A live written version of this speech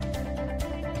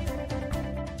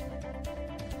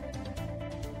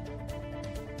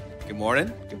Good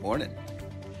morning. Good morning.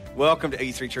 Welcome to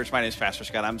E3 Church. My name is Pastor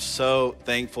Scott. I'm so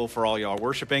thankful for all y'all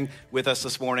worshiping with us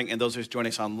this morning and those who's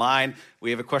joining us online. We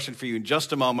have a question for you in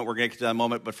just a moment. We're going to get to that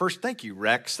moment. But first, thank you,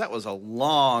 Rex. That was a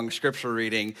long scripture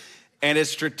reading, and it's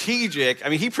strategic. I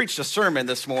mean, he preached a sermon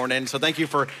this morning, so thank you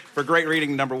for great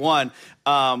reading, number one.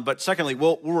 But secondly,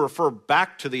 we'll refer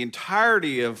back to the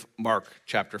entirety of Mark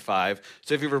chapter 5.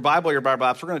 So if you have your Bible or your Bible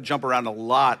apps, we're going to jump around a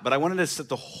lot, but I wanted to set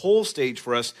the whole stage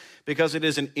for us because it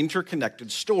is an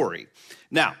interconnected story.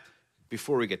 Now,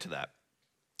 before we get to that,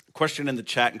 question in the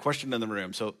chat and question in the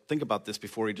room. So think about this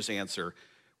before you just answer.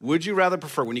 Would you rather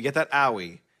prefer, when you get that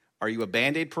owie, are you a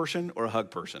Band-Aid person or a hug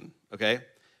person? Okay?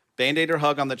 Band-Aid or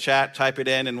hug on the chat, type it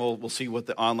in, and we'll see what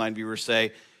the online viewers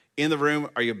say. In the room,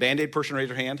 are you a Band-Aid person? Raise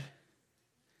your hand.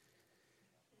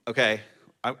 Okay.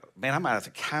 I might have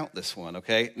to count this one,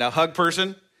 okay? Now, hug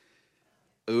person.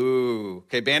 Ooh.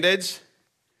 Okay, Band-Aids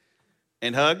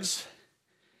and hugs.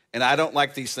 And I don't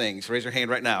like these things. Raise your hand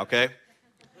right now, okay?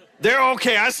 They're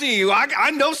okay. I see you.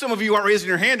 I know some of you aren't raising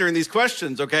your hand during these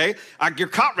questions, okay? You're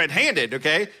caught red-handed,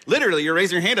 okay? Literally, you're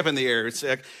raising your hand up in the air. It's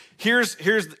like, here's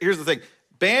the thing.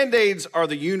 Band-Aids are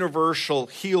the universal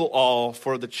heal-all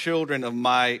for the children of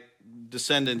my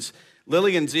descendants.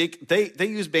 Lily and Zeke, they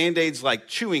use Band-Aids like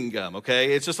chewing gum,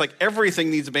 okay? It's just like everything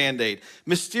needs a Band-Aid.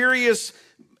 Mysterious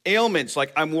ailments,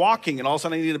 like I'm walking and all of a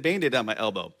sudden I need a Band-Aid on my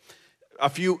elbow. A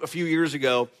few years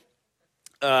ago,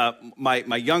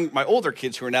 my older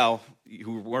kids who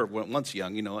were once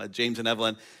young, James and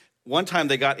Evelyn, one time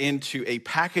they got into a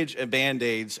package of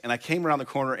Band-Aids, and I came around the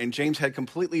corner, and James had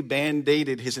completely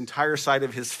Band-Aided his entire side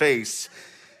of his face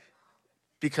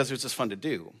because it was just fun to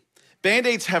do.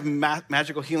 Band-Aids have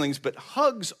magical healings, but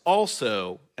hugs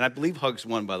also, and I believe hugs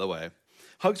won, by the way.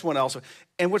 Hugs won also.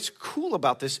 And what's cool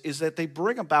about this is that they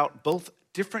bring about both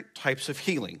different types of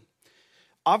healing.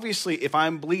 Obviously, if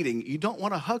I'm bleeding, you don't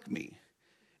want to hug me.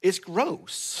 It's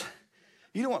gross.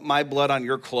 You don't want my blood on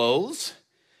your clothes.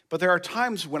 But there are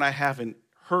times when I have a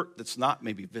hurt that's not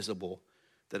maybe visible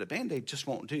that a Band-Aid just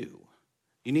won't do.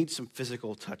 You need some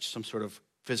physical touch, some sort of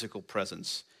physical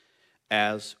presence,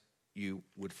 as you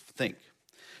would think.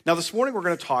 Now, this morning we're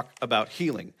going to talk about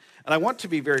healing. And I want to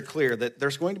be very clear that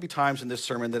there's going to be times in this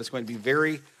sermon that it's going to be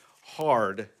very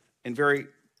hard and very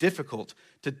difficult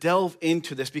to delve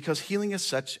into this because healing is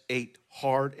such a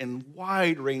hard and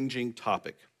wide-ranging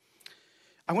topic.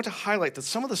 I want to highlight that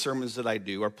some of the sermons that I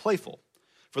do are playful.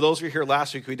 For those of you here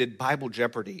last week, we did Bible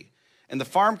Jeopardy, and the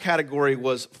farm category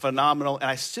was phenomenal, and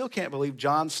I still can't believe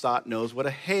John Stott knows what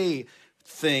a hay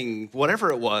thing,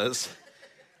 whatever it was.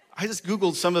 I just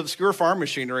Googled some obscure farm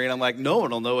machinery, and I'm like, no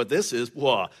one will know what this is.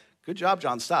 Whoa, good job,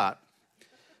 John Stott.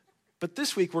 But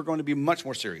this week, we're going to be much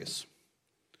more serious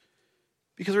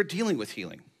because we're dealing with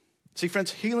healing. See, friends,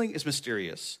 healing is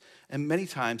mysterious, and many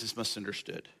times it's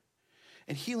misunderstood.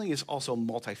 And healing is also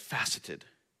multifaceted.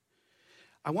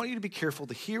 I want you to be careful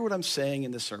to hear what I'm saying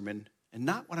in this sermon and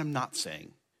not what I'm not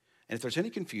saying. And if there's any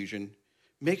confusion,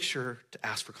 make sure to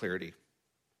ask for clarity.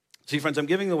 See, friends, I'm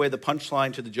giving away the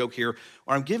punchline to the joke here,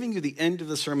 or I'm giving you the end of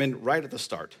the sermon right at the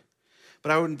start.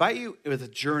 But I would invite you with a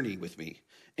journey with me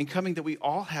in coming that we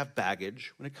all have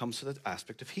baggage when it comes to the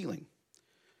aspect of healing.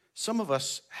 Some of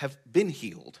us have been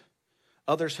healed.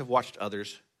 Others have watched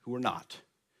others who were not.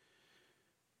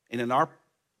 And in our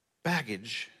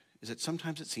baggage is that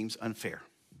sometimes it seems unfair.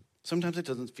 Sometimes it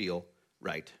doesn't feel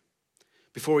right.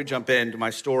 Before we jump into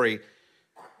my story,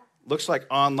 looks like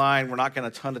online, we're not going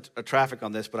to ton of traffic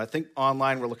on this, but I think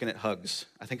online we're looking at hugs.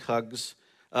 I think hugs.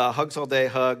 Hugs all day,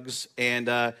 hugs. And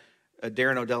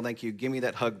Darren Odell, thank you. Give me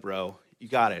that hug, bro. You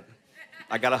got it.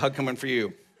 I got a hug coming for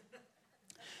you.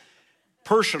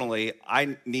 Personally,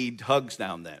 I need hugs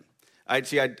now and then. I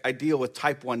deal with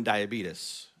type 1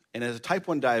 diabetes. And as a type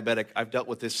 1 diabetic, I've dealt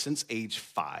with this since age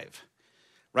 5.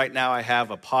 Right now, I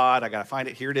have a pod. I got to find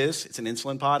it. Here it is. It's an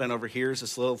insulin pod. And over here is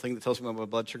this little thing that tells me what my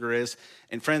blood sugar is.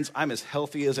 And friends, I'm as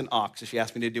healthy as an ox if you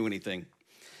ask me to do anything.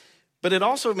 But it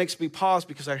also makes me pause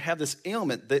because I have this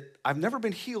ailment that I've never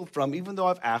been healed from, even though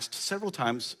I've asked several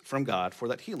times from God for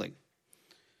that healing.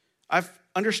 I've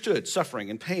understood suffering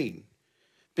and pain,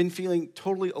 been feeling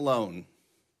totally alone,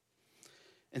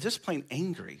 and just plain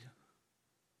angry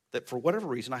that for whatever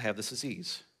reason I have this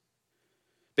disease.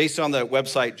 Based on the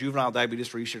website Juvenile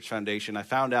Diabetes Research Foundation, I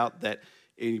found out that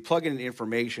if you plug in the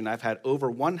information, I've had over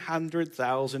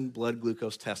 100,000 blood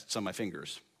glucose tests on my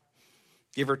fingers.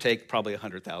 Give or take probably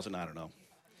 100,000, I don't know.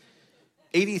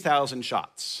 80,000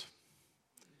 shots.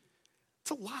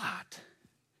 It's a lot.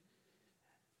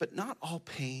 But not all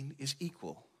pain is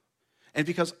equal. And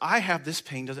because I have this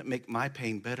pain doesn't make my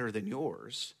pain better than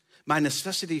yours. My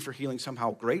necessity for healing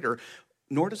somehow greater,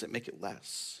 nor does it make it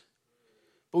less.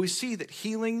 But we see that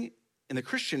healing in the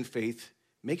Christian faith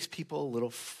makes people a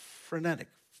little frenetic,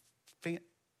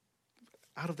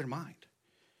 out of their mind.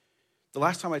 The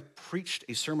last time I preached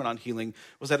a sermon on healing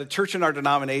was at a church in our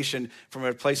denomination from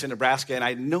a place in Nebraska, and I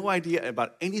had no idea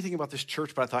about anything about this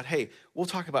church, but I thought, hey, we'll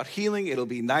talk about healing. It'll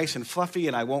be nice and fluffy,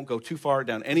 and I won't go too far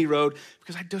down any road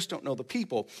because I just don't know the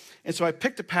people. And so I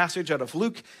picked a passage out of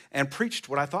Luke and preached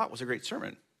what I thought was a great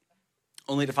sermon,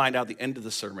 only to find out at the end of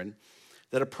the sermon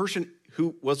that a person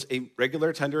who was a regular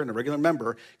attender and a regular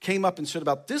member came up and stood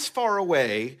about this far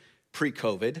away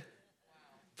pre-COVID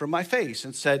from my face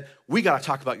and said, we got to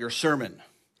talk about your sermon.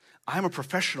 I'm a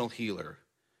professional healer.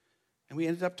 And we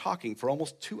ended up talking for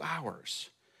almost 2 hours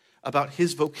about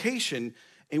his vocation,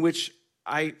 in which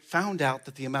I found out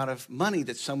that the amount of money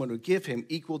that someone would give him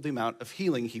equaled the amount of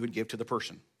healing he would give to the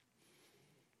person.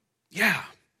 Yeah,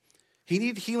 he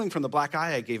needed healing from the black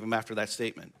eye I gave him after that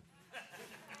statement.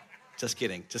 Just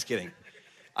kidding.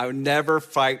 I would never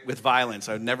fight with violence.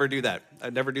 I would never do that.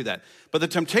 But the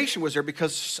temptation was there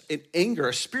because an anger,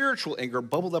 a spiritual anger,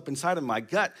 bubbled up inside of my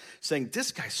gut saying,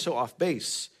 this guy's so off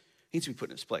base. He needs to be put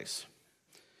in his place.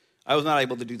 I was not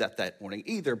able to do that morning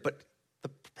either, but the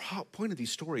point of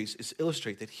these stories is to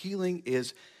illustrate that healing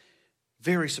is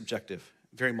very subjective,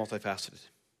 very multifaceted.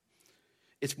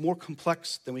 It's more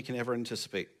complex than we can ever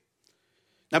anticipate.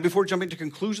 Now, before jumping to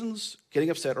conclusions, getting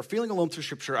upset, or feeling alone through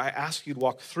Scripture, I ask you to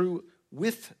walk through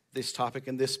with this topic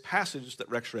and this passage that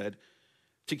Rex read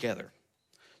together.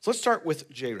 So let's start with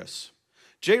Jairus.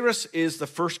 Jairus is the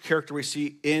first character we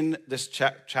see in this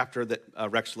chapter that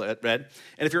Rex read.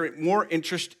 And if you're more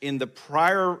interested in the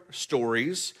prior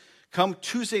stories, come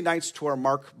Tuesday nights to our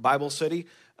Mark Bible study.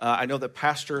 I know that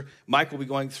Pastor Mike will be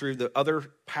going through the other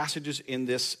passages in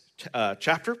this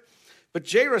chapter. But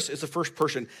Jairus is the first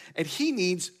person, and he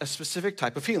needs a specific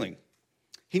type of healing.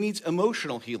 He needs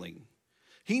emotional healing.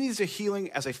 He needs a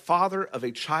healing as a father of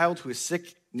a child who is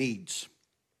sick needs.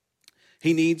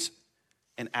 He needs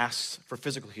and asks for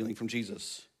physical healing from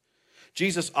Jesus.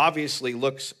 Jesus obviously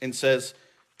looks and says,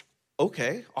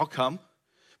 okay, I'll come.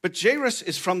 But Jairus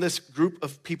is from this group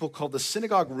of people called the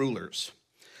synagogue rulers.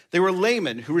 They were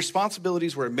laymen whose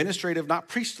responsibilities were administrative, not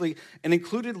priestly, and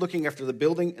included looking after the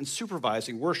building and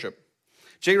supervising worship.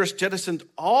 Jairus jettisoned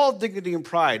all dignity and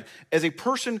pride as a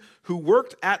person who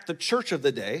worked at the church of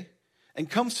the day and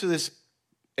comes to this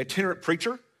itinerant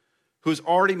preacher who has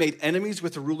already made enemies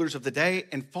with the rulers of the day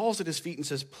and falls at his feet and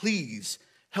says, please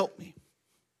help me.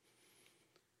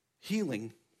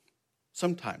 Healing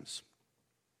sometimes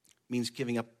means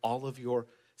giving up all of your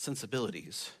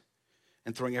sensibilities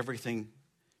and throwing everything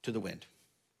to the wind.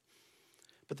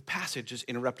 But the passage is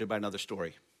interrupted by another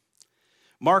story.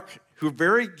 Mark, who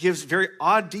gives very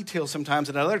odd details sometimes,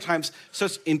 and at other times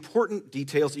such important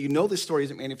details that you know this story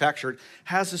isn't manufactured,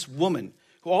 has this woman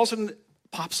who all of a sudden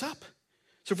pops up.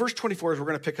 So verse 24 is we're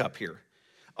going to pick up here.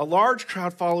 A large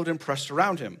crowd followed and pressed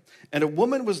around him, and a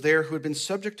woman was there who had been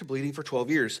subject to bleeding for 12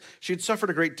 years. She had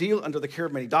suffered a great deal under the care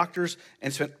of many doctors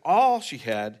and spent all she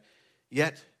had,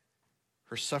 yet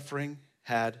her suffering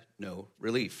had no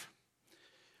relief.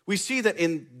 We see that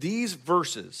in these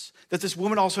verses, that this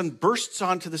woman all of a sudden bursts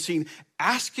onto the scene,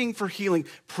 asking for healing,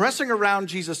 pressing around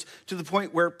Jesus to the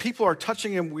point where people are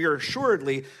touching him, we are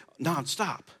assuredly,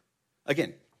 nonstop.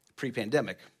 Again,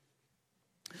 pre-pandemic.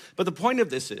 But the point of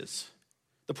this is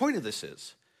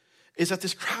that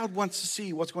this crowd wants to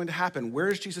see what's going to happen. Where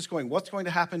is Jesus going? What's going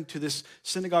to happen to this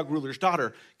synagogue ruler's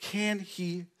daughter? Can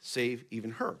he save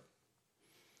even her?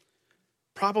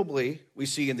 Probably, we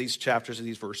see in these chapters and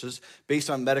these verses, based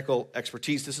on medical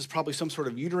expertise, this is probably some sort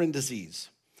of uterine disease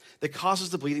that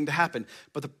causes the bleeding to happen.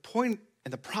 But the point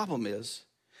and the problem is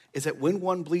that when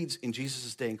one bleeds in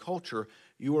Jesus' day and culture,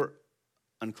 you are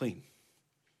unclean.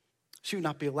 She would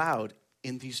not be allowed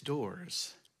in these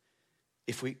doors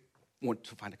if we want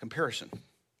to find a comparison.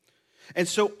 And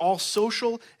so all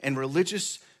social and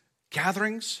religious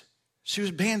gatherings, she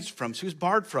was banned from, she was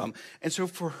barred from. And so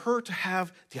for her to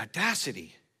have the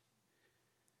audacity,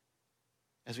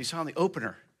 as we saw in the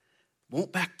opener,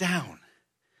 won't back down,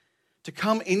 to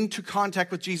come into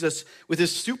contact with Jesus with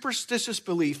this superstitious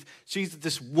belief, sees that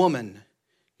this woman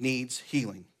needs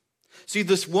healing. See,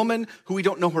 this woman who we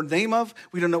don't know her name of,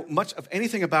 we don't know much of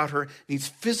anything about her, needs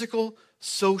physical,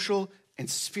 social, and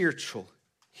spiritual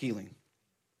healing.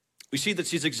 We see that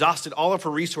she's exhausted all of her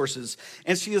resources,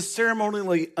 and she is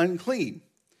ceremonially unclean.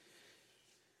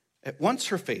 At once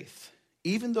her faith,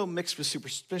 even though mixed with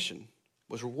superstition,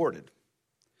 was rewarded.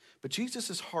 But Jesus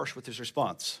is harsh with his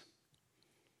response.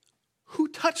 Who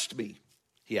touched me?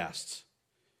 He asks.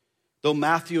 Though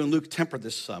Matthew and Luke tempered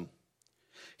this some.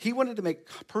 He wanted to make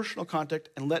personal contact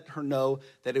and let her know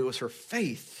that it was her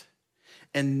faith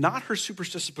and not her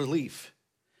superstitious belief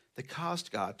that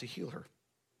caused God to heal her.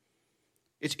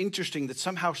 It's interesting that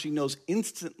somehow she knows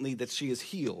instantly that she is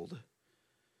healed.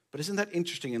 But isn't that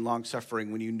interesting in long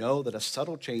suffering when you know that a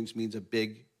subtle change means a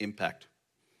big impact?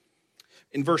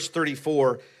 In verse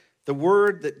 34, the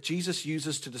word that Jesus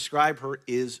uses to describe her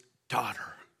is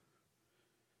daughter.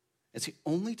 It's the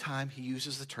only time he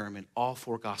uses the term in all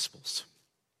four Gospels.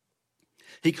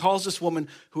 He calls this woman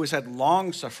who has had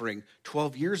long suffering,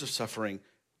 12 years of suffering,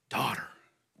 daughter.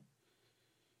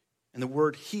 And the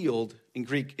word healed in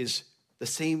Greek is the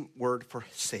same word for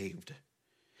saved.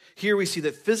 Here we see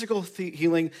that physical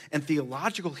healing and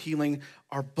theological healing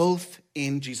are both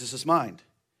in Jesus' mind.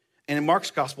 And in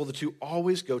Mark's gospel, the two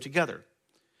always go together.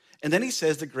 And then he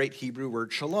says the great Hebrew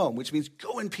word shalom, which means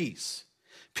go in peace.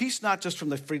 Peace not just from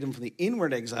the freedom from the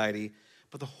inward anxiety,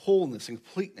 but the wholeness and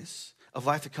completeness of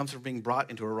life that comes from being brought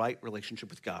into a right relationship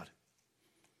with God.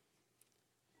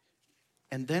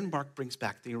 And then Mark brings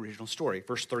back the original story,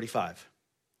 verse 35.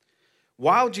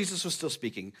 While Jesus was still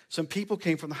speaking, some people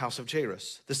came from the house of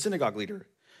Jairus, the synagogue leader.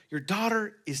 Your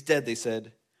daughter is dead, they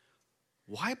said.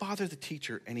 Why bother the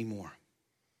teacher anymore?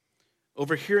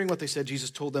 Overhearing what they said,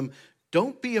 Jesus told them,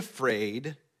 don't be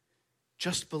afraid,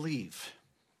 just believe.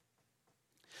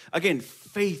 Again,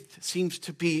 faith seems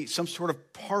to be some sort of a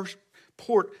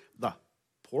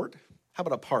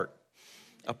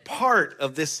part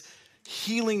of this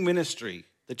healing ministry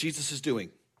that Jesus is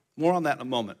doing. More on that in a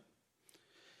moment.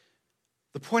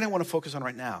 The point I want to focus on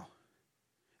right now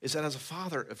is that as a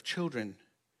father of children,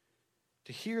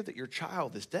 to hear that your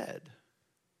child is dead,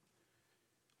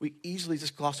 we easily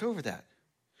just gloss over that.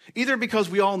 Either because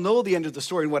we all know the end of the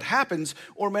story and what happens,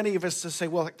 or many of us just say,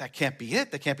 well, that can't be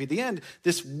it. That can't be the end.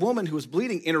 This woman who was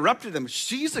bleeding interrupted them.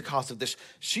 She's the cause of this.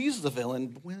 She's the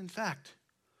villain. When in fact,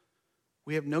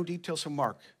 we have no details from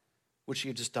Mark, which she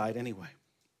had just died anyway.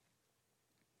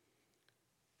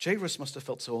 Jairus must have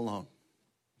felt so alone.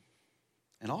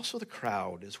 And also the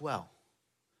crowd as well.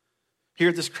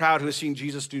 Here, this crowd who has seen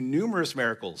Jesus do numerous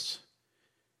miracles,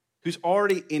 who's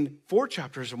already in 4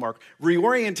 chapters of Mark,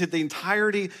 reoriented the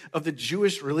entirety of the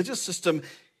Jewish religious system.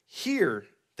 Here,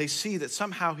 they see that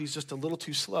somehow he's just a little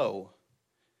too slow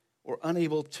or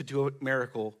unable to do a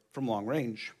miracle from long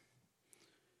range.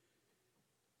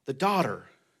 The daughter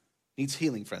needs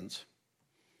healing, friends.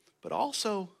 But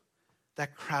also,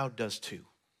 that crowd does too.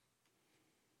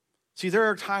 See, there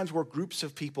are times where groups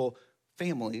of people,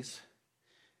 families,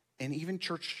 and even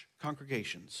church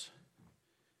congregations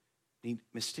need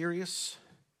mysterious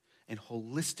and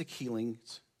holistic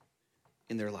healings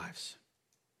in their lives.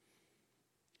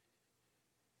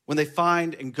 When they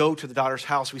find and go to the daughter's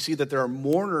house, we see that there are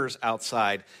mourners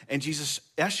outside, and Jesus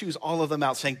eschews all of them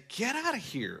out, saying, get out of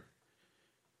here.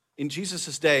 In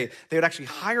Jesus' day, they would actually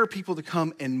hire people to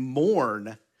come and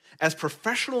mourn as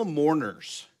professional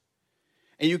mourners.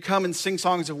 And you come and sing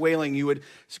songs of wailing. You would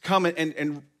come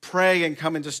and pray and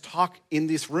come and just talk in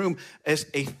this room as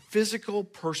a physical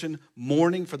person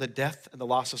mourning for the death and the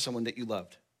loss of someone that you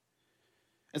loved.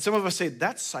 And some of us say,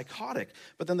 that's psychotic.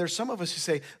 But then there's some of us who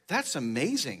say, that's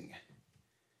amazing.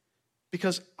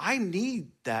 Because I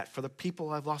need that for the people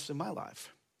I've lost in my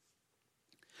life.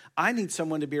 I need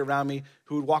someone to be around me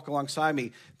who would walk alongside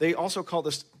me. They also call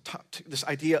this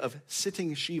idea of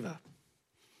sitting Shiva,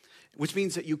 which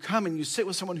means that you come and you sit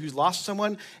with someone who's lost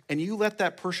someone, and you let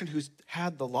that person who's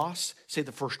had the loss say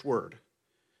the first word.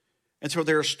 And so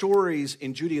there are stories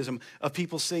in Judaism of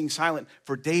people sitting silent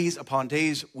for days upon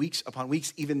days, weeks upon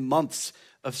weeks, even months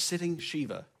of sitting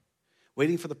Shiva,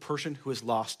 waiting for the person who is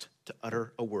lost to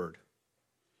utter a word.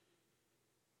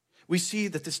 We see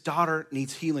that this daughter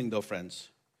needs healing, though, friends.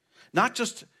 Not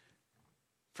just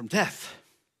from death,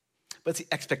 but it's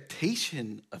the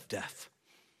expectation of death.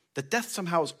 That death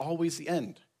somehow is always the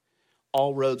end.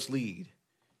 All roads lead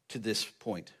to this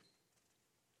point.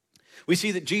 We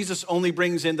see that Jesus only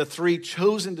brings in the 3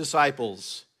 chosen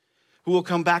disciples who will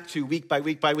come back to week by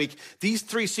week by week. These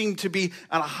 3 seem to be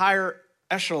on a higher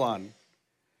echelon.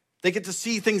 They get to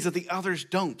see things that the others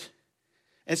don't.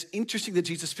 And it's interesting that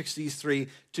Jesus picks these 3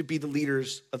 to be the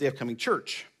leaders of the upcoming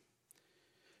church.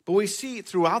 But we see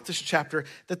throughout this chapter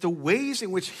that the ways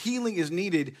in which healing is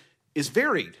needed is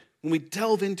varied. When we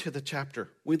delve into the chapter,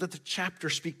 we let the chapter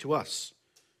speak to us.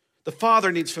 The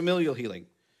father needs familial healing.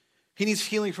 He needs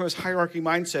healing from his hierarchy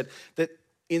mindset that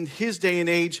in his day and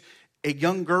age, a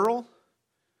young girl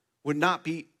would not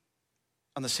be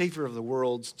on the Savior of the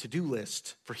world's to-do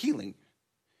list for healing.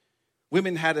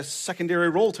 Women had a secondary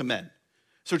role to men.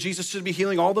 So Jesus should be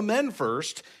healing all the men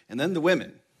first and then the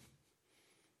women.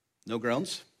 No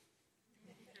groans?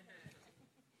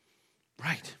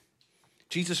 Right.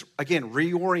 Jesus, again,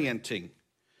 reorienting,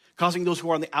 causing those who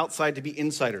are on the outside to be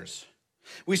insiders.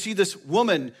 We see this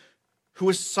woman who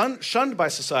was shunned by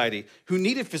society, who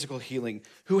needed physical healing,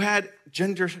 who had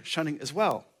gender shunning as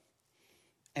well,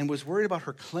 and was worried about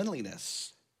her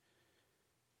cleanliness,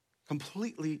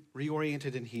 completely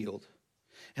reoriented and healed.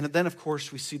 And then, of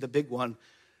course, we see the big one,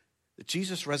 that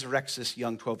Jesus resurrects this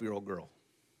young 12-year-old girl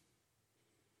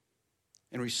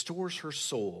and restores her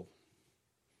soul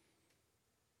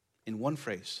in one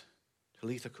phrase,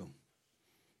 Talitha cum.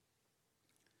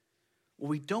 What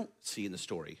we don't see in the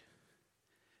story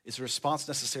is a response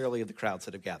necessarily of the crowds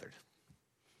that have gathered.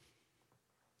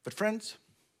 But friends,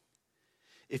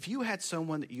 if you had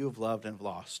someone that you have loved and have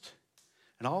lost,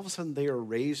 and all of a sudden they are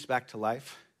raised back to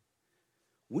life,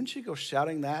 wouldn't you go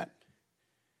shouting that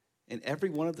in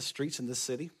every one of the streets in this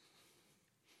city?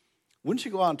 Wouldn't you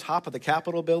go on top of the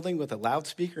Capitol building with a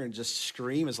loudspeaker and just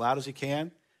scream as loud as you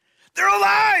can, "They're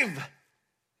alive!"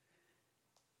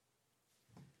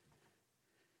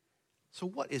 So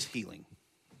what is healing?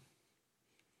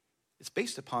 It's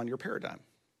based upon your paradigm,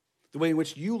 the way in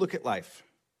which you look at life,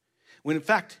 when in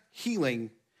fact, healing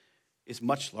is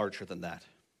much larger than that.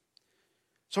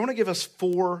 So I want to give us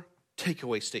 4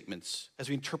 takeaway statements as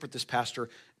we interpret this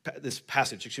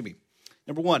passage.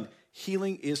 Number 1,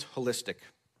 healing is holistic.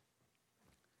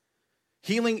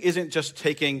 Healing isn't just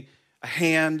taking a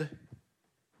hand,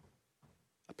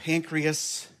 a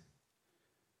pancreas,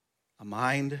 a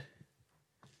mind,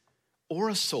 or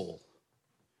a soul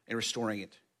and restoring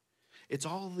it. It's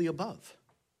all of the above.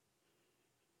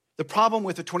 The problem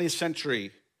with the 20th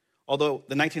century, although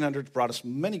the 1900s brought us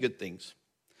many good things,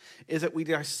 is that we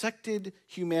dissected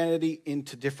humanity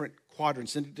into different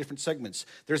quadrants, into different segments.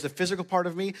 There's the physical part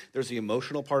of me. There's the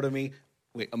emotional part of me.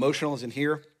 Wait, emotional is in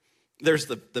here. There's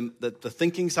the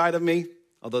thinking side of me,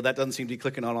 although that doesn't seem to be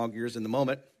clicking on all gears in the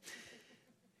moment.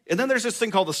 And then there's this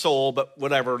thing called the soul, but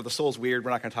whatever, the soul's weird.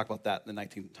 We're not going to talk about that in the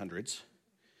 1900s.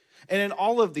 And in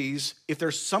all of these, if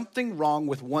there's something wrong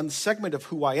with one segment of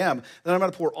who I am, then I'm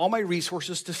going to pour all my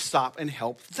resources to stop and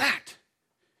help that.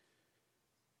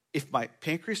 If my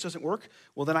pancreas doesn't work,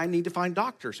 well, then I need to find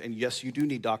doctors. And yes, you do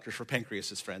need doctors for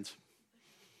pancreases, friends.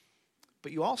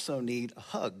 But you also need a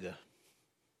hug.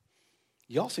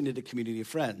 You also need a community of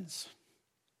friends.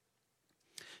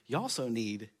 You also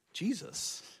need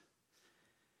Jesus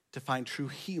to find true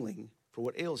healing for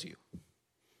what ails you.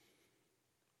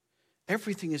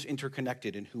 Everything is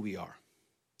interconnected in who we are.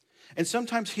 And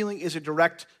sometimes healing is a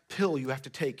direct pill you have to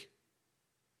take,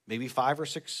 maybe 5 or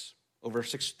 6 over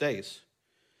 6 days,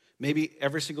 maybe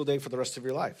every single day for the rest of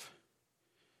your life.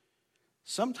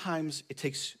 Sometimes it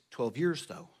takes 12 years,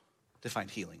 though, to find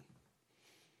healing.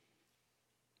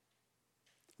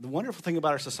 The wonderful thing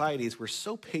about our society is we're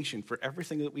so patient for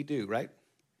everything that we do, right?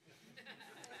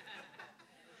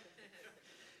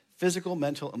 Physical,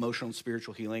 mental, emotional, and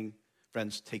spiritual healing,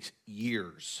 friends, takes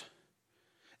years.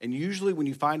 And usually when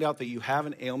you find out that you have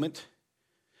an ailment,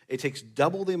 it takes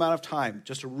double the amount of time.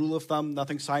 Just a rule of thumb,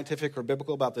 nothing scientific or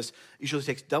biblical about this. It usually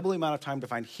takes double the amount of time to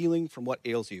find healing from what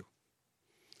ails you.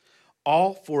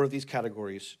 All 4 of these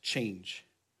categories change.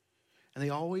 And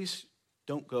they always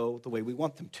don't go the way we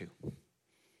want them to.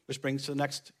 Which brings to the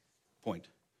next point.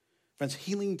 Friends,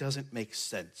 healing doesn't make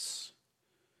sense.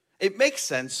 It makes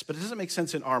sense, but it doesn't make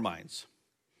sense in our minds.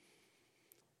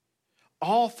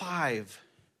 All 5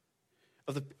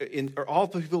 of all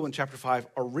the people in chapter 5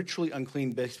 are ritually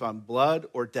unclean based on blood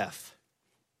or death.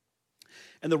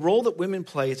 And the role that women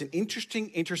play is an interesting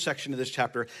intersection of this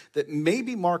chapter that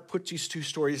maybe Mark puts these 2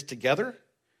 stories together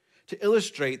to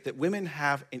illustrate that women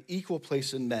have an equal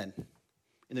place in men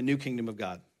in the new kingdom of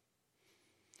God.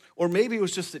 Or maybe it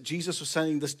was just that Jesus was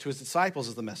sending this to his disciples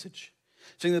as the message.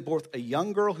 Saying that both a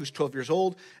young girl who's 12 years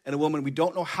old and a woman we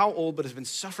don't know how old but has been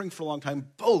suffering for a long time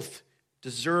both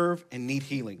deserve and need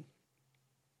healing.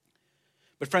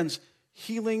 But friends,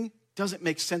 healing doesn't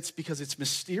make sense because it's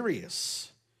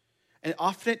mysterious. And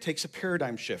often it takes a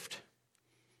paradigm shift.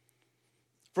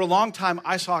 For a long time,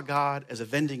 I saw God as a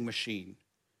vending machine.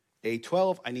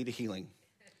 A12, I need a healing.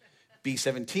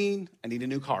 B17, I need a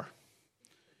new car.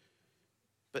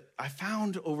 But I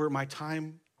found over my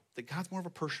time that God's more of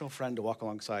a personal friend to walk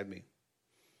alongside me.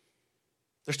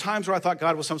 There's times where I thought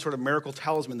God was some sort of miracle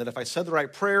talisman, that if I said the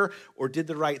right prayer or did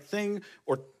the right thing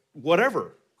or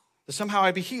whatever, that somehow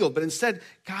I'd be healed. But instead,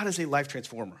 God is a life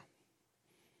transformer.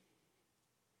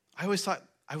 I always thought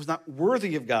I was not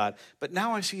worthy of God, but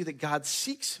now I see that God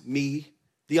seeks me,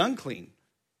 the unclean,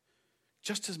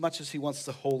 just as much as he wants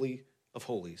the holy of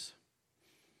holies.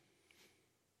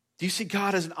 Do you see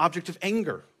God as an object of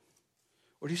anger?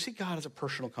 Or do you see God as a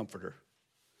personal comforter?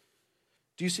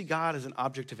 Do you see God as an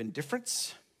object of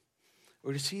indifference?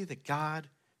 Or do you see that God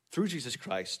through Jesus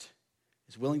Christ,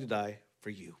 is willing to die for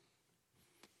you.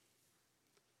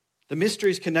 The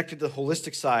mystery is connected to the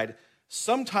holistic side.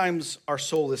 Sometimes our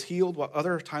soul is healed, while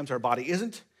other times our body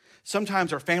isn't.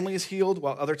 Sometimes our family is healed,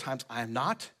 while other times I am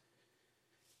not.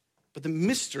 But the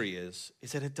mystery is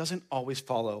that it doesn't always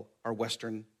follow our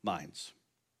Western minds.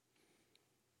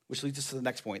 Which leads us to the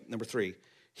next point, number 3.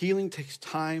 Healing takes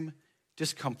time,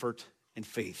 discomfort, and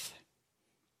faith.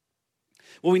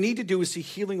 What we need to do is see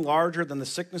healing larger than the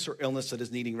sickness or illness that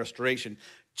is needing restoration.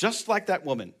 Just like that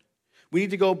woman, we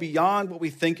need to go beyond what we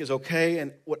think is okay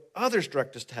and what others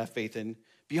direct us to have faith in,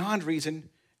 beyond reason,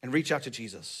 and reach out to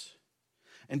Jesus.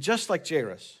 And just like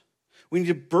Jairus, we need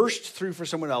to burst through for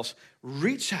someone else,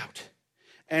 reach out,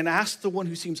 and ask the one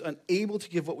who seems unable to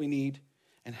give what we need,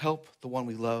 and help the one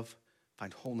we love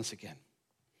find wholeness again.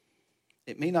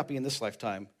 It may not be in this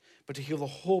lifetime, but to heal the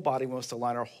whole body, we must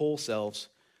align our whole selves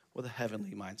with a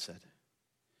heavenly mindset.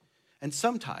 And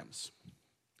sometimes,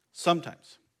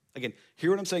 again, hear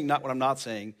what I'm saying, not what I'm not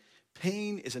saying,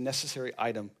 pain is a necessary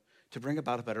item to bring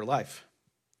about a better life.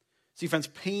 See, friends,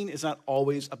 pain is not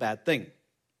always a bad thing.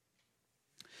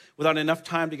 Without enough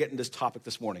time to get into this topic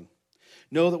this morning,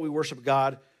 know that we worship a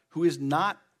God who is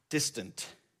not distant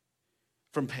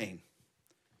from pain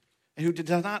and who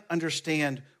does not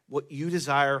understand what you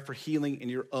desire for healing in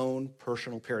your own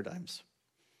personal paradigms.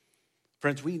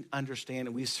 Friends, we understand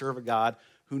and we serve a God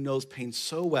who knows pain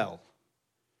so well.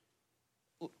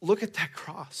 Look at that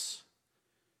cross.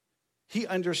 He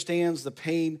understands the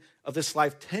pain of this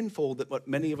life tenfold than what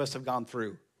many of us have gone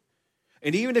through.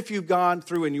 And even if you've gone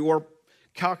through in your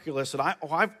calculus that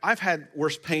I've had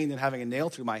worse pain than having a nail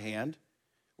through my hand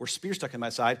or spear stuck in my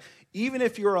side, even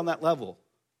if you're on that level,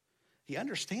 he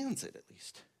understands it at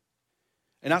least.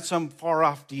 And not some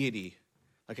far-off deity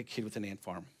like a kid with an ant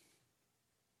farm.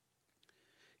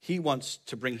 He wants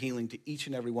to bring healing to each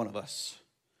and every one of us.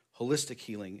 Holistic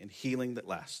healing and healing that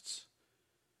lasts.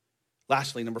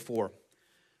 Lastly, number 4,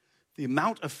 the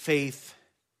amount of faith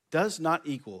does not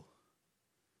equal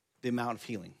the amount of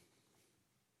healing.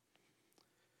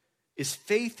 Is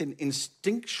faith an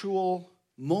instinctual,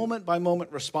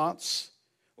 moment-by-moment response,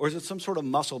 or is it some sort of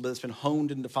muscle that's been honed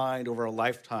and defined over a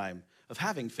lifetime of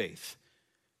having faith?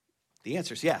 The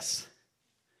answer is yes.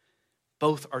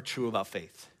 Both are true about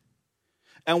faith.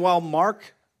 And while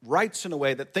Mark writes in a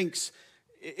way that thinks,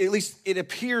 at least it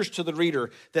appears to the reader,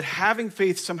 that having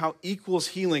faith somehow equals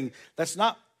healing, that's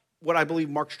not what I believe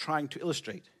Mark's trying to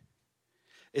illustrate.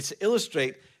 It's to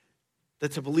illustrate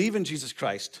that to believe in Jesus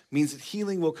Christ means that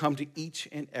healing will come to each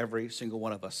and every single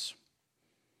one of us.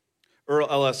 Earl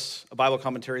Ellis, a Bible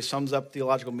commentary, sums up the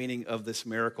theological meaning of this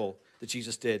miracle that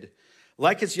Jesus did.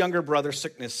 Like its younger brother,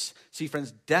 sickness, see,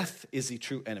 friends, death is the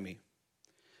true enemy.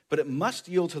 But it must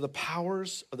yield to the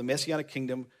powers of the Messianic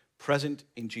kingdom present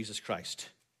in Jesus Christ.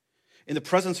 In the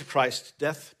presence of Christ,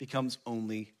 death becomes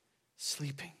only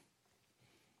sleeping.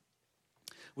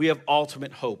 We have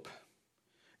ultimate hope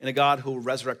in a God who will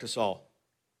resurrect us all.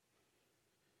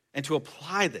 And to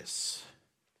apply this,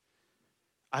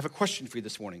 I have a question for you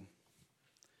this morning.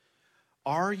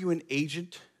 Are you an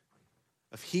agent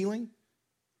of healing,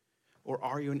 or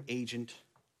are you an agent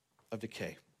of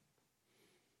decay?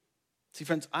 See,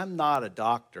 friends, I'm not a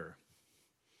doctor,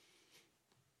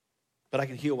 but I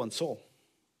can heal one's soul.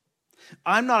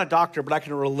 I'm not a doctor, but I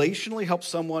can relationally help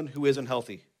someone who isn't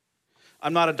healthy.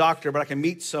 I'm not a doctor, but I can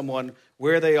meet someone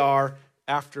where they are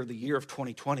after the year of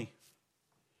 2020.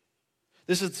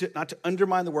 This is not to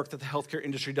undermine the work that the healthcare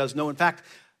industry does. No, in fact,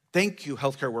 thank you,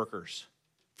 healthcare workers,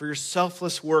 for your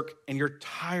selfless work and your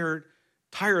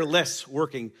tireless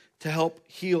working to help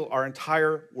heal our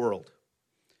entire world.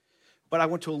 But I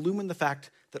want to illumine the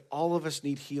fact that all of us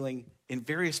need healing in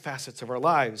various facets of our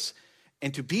lives.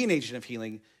 And to be an agent of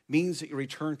healing means that you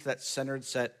return to that centered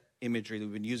set imagery that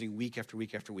we've been using week after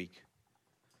week after week.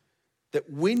 That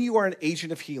when you are an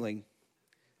agent of healing,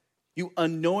 you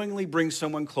unknowingly bring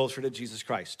someone closer to Jesus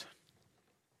Christ.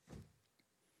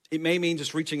 It may mean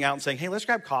just reaching out and saying, hey, let's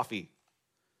grab coffee.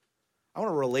 I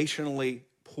want to relationally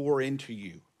pour into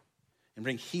you and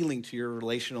bring healing to your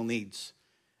relational needs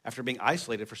after being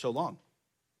isolated for so long.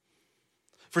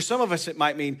 For some of us, it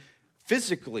might mean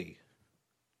physically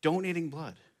donating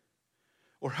blood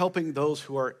or helping those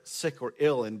who are sick or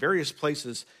ill in various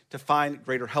places to find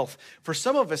greater health. For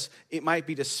some of us, it might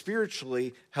be to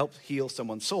spiritually help heal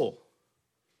someone's soul,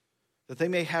 that they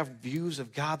may have views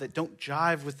of God that don't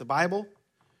jive with the Bible,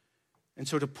 and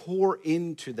so to pour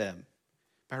into them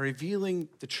by revealing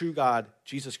the true God,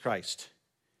 Jesus Christ.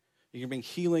 You can bring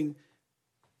healing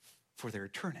for their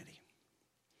eternity.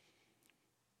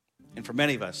 And for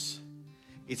many of us,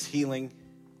 it's healing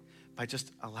by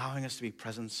just allowing us to be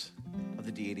presence of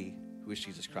the deity who is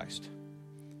Jesus Christ.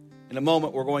 In a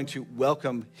moment, we're going to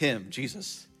welcome him,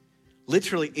 Jesus,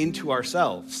 literally into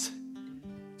ourselves,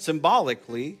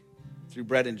 symbolically through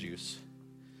bread and juice,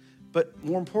 but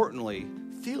more importantly,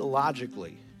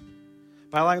 theologically,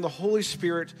 by allowing the Holy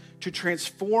Spirit to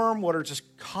transform what are just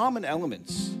common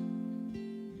elements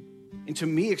into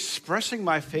me expressing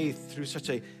my faith through such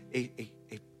a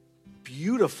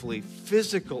beautifully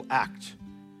physical act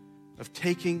of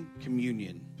taking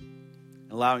communion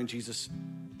and allowing Jesus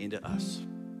into us.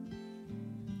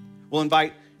 We'll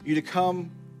invite you to come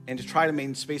and to try to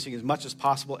maintain spacing as much as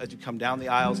possible as you come down the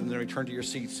aisles and then return to your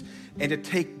seats, and to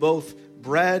take both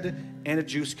bread and a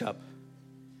juice cup,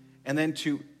 and then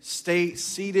to stay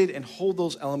seated and hold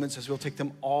those elements as we'll take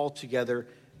them all together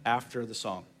after the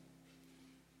song.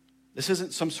 This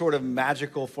isn't some sort of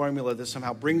magical formula that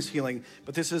somehow brings healing,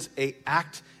 but this is an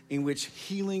act in which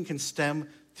healing can stem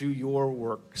through your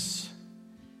works,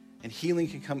 and healing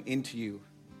can come into you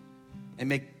and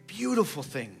make beautiful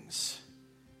things,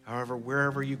 however,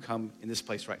 wherever you come in this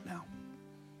place right now.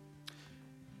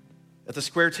 At the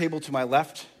square table to my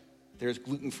left, there's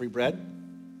gluten-free bread.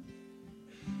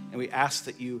 And we ask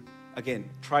that you, again,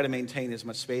 try to maintain as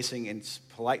much spacing and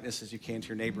politeness as you can to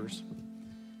your neighbors.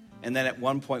 And then at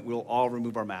one point, we'll all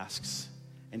remove our masks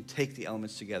and take the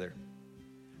elements together.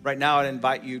 Right now, I'd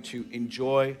invite you to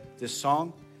enjoy this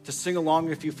song, to sing along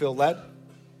if you feel led,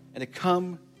 and to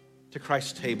come to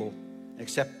Christ's table and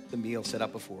accept the meal set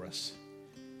up before us.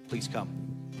 Please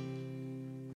come.